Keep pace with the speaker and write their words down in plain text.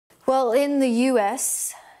Well, in the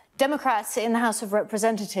US, Democrats in the House of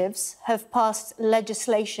Representatives have passed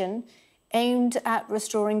legislation aimed at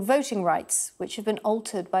restoring voting rights, which have been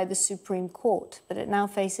altered by the Supreme Court. But it now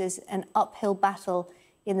faces an uphill battle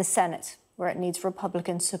in the Senate, where it needs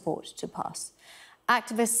Republican support to pass.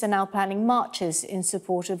 Activists are now planning marches in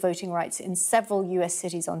support of voting rights in several US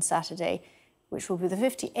cities on Saturday, which will be the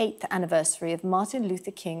 58th anniversary of Martin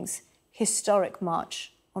Luther King's historic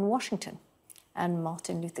march on Washington. And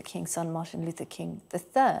Martin Luther King's son, Martin Luther King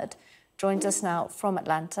III, joins us now from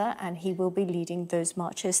Atlanta, and he will be leading those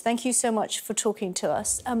marches. Thank you so much for talking to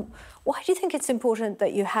us. Why do you think it's important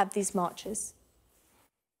that you have these marches?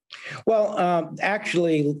 Well,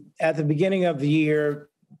 actually, at the beginning of the year,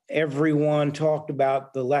 everyone talked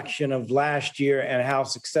about the election of last year and how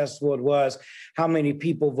successful it was, how many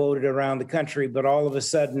people voted around the country. But all of a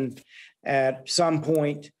sudden, at some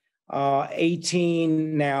point,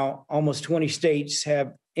 18, now almost 20 states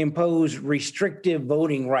have imposed restrictive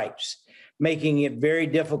voting rights, making it very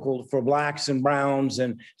difficult for Blacks and Browns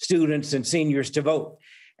and students and seniors to vote.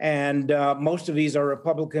 And most of these are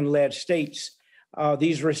Republican-led states.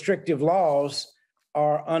 These restrictive laws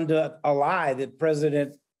are under a lie that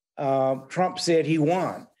President Trump said he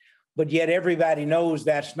won, but yet everybody knows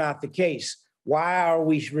that's not the case. Why are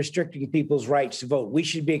we restricting people's rights to vote? We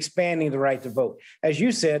should be expanding the right to vote. As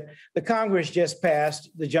you said, the Congress just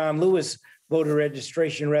passed the John Lewis Voter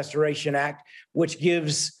Registration Restoration Act, which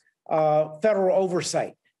gives federal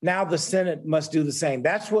oversight. Now the Senate must do the same.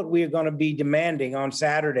 That's what we are going to be demanding on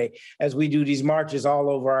Saturday as we do these marches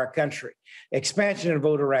all over our country. Expansion of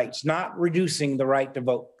voter rights, not reducing the right to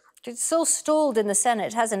vote. It's still stalled in the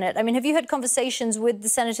Senate, hasn't it? I mean, have you had conversations with the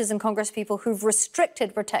senators and congresspeople who've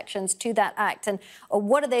restricted protections to that act? And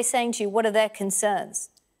what are they saying to you? What are their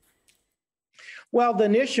concerns? Well, the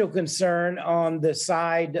initial concern on the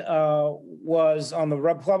side was, on the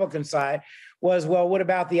Republican side, was, well, what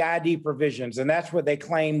about the ID provisions? And that's what they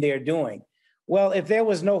claim they're doing. Well, if there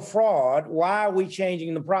was no fraud, why are we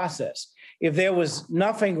changing the process? If there was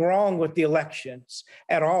nothing wrong with the elections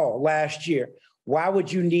at all last year, why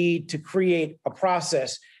would you need to create a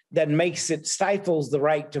process that stifles the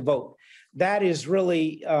right to vote? That is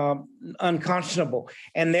really unconscionable.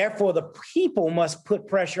 And therefore, the people must put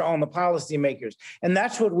pressure on the policymakers. And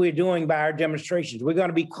that's what we're doing by our demonstrations. We're going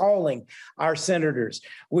to be calling our senators.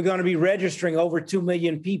 We're going to be registering over 2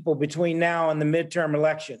 million people between now and the midterm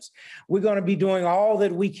elections. We're going to be doing all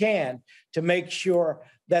that we can to make sure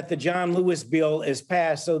that the John Lewis bill is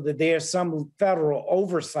passed so that there's some federal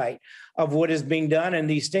oversight of what is being done in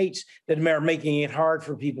these states that are making it hard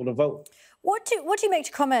for people to vote. What do you make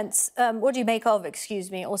to comments? What do you make of,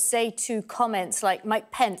 or say to comments like Mike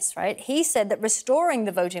Pence, right? He said that restoring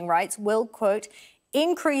the voting rights will, quote,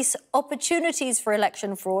 increase opportunities for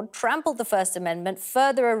election fraud, trample the First Amendment,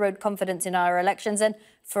 further erode confidence in our elections, and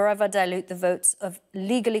forever dilute the votes of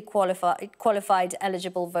legally qualified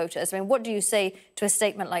eligible voters. I mean, what do you say to a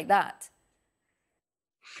statement like that?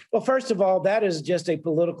 Well, first of all, that is just a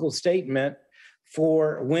political statement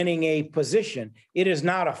for winning a position. It is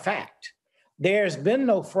not a fact. There's been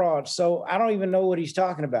no fraud, so I don't even know what he's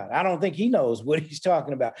talking about. I don't think he knows what he's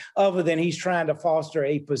talking about, other than he's trying to foster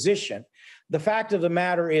a position. The fact of the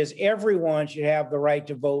matter is everyone should have the right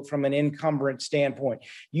to vote from an encumbrance standpoint.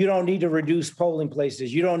 You don't need to reduce polling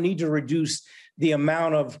places. You don't need to reduce the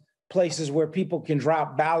amount of places where people can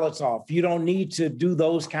drop ballots off. You don't need to do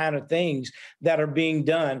those kind of things that are being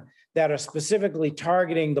done that are specifically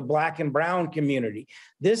targeting the Black and brown community.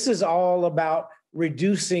 This is all about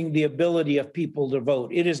reducing the ability of people to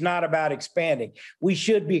vote. It is not about expanding. We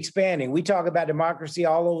should be expanding. We talk about democracy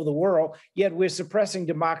all over the world, yet we're suppressing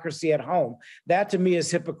democracy at home. That, to me,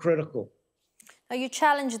 is hypocritical. Now, you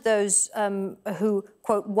challenged those who,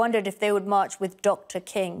 quote, wondered if they would march with Dr.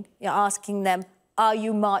 King. You're asking them, are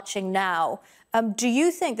you marching now? Do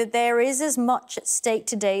you think that there is as much at stake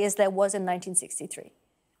today as there was in 1963?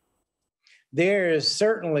 There is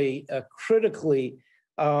certainly critically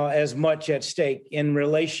as much at stake in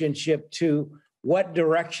relationship to what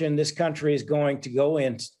direction this country is going to go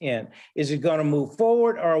in. Is it going to move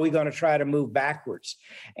forward, or are we going to try to move backwards?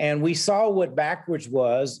 And we saw what backwards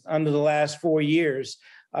was under the last 4 years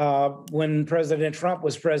when President Trump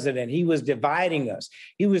was president. He was dividing us.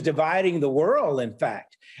 He was dividing the world, in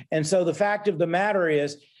fact. And so the fact of the matter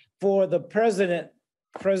is, for the President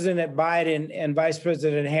Biden and Vice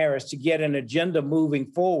President Harris to get an agenda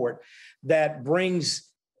moving forward that brings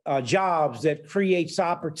jobs, that creates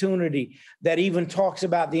opportunity, that even talks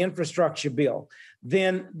about the infrastructure bill,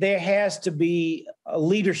 then there has to be a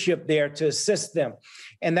leadership there to assist them.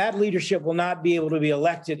 And that leadership will not be able to be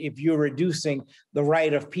elected if you're reducing the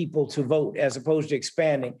right of people to vote as opposed to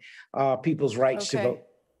expanding people's rights to vote.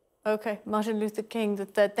 Okay, Martin Luther King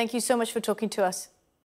III, thank you so much for talking to us.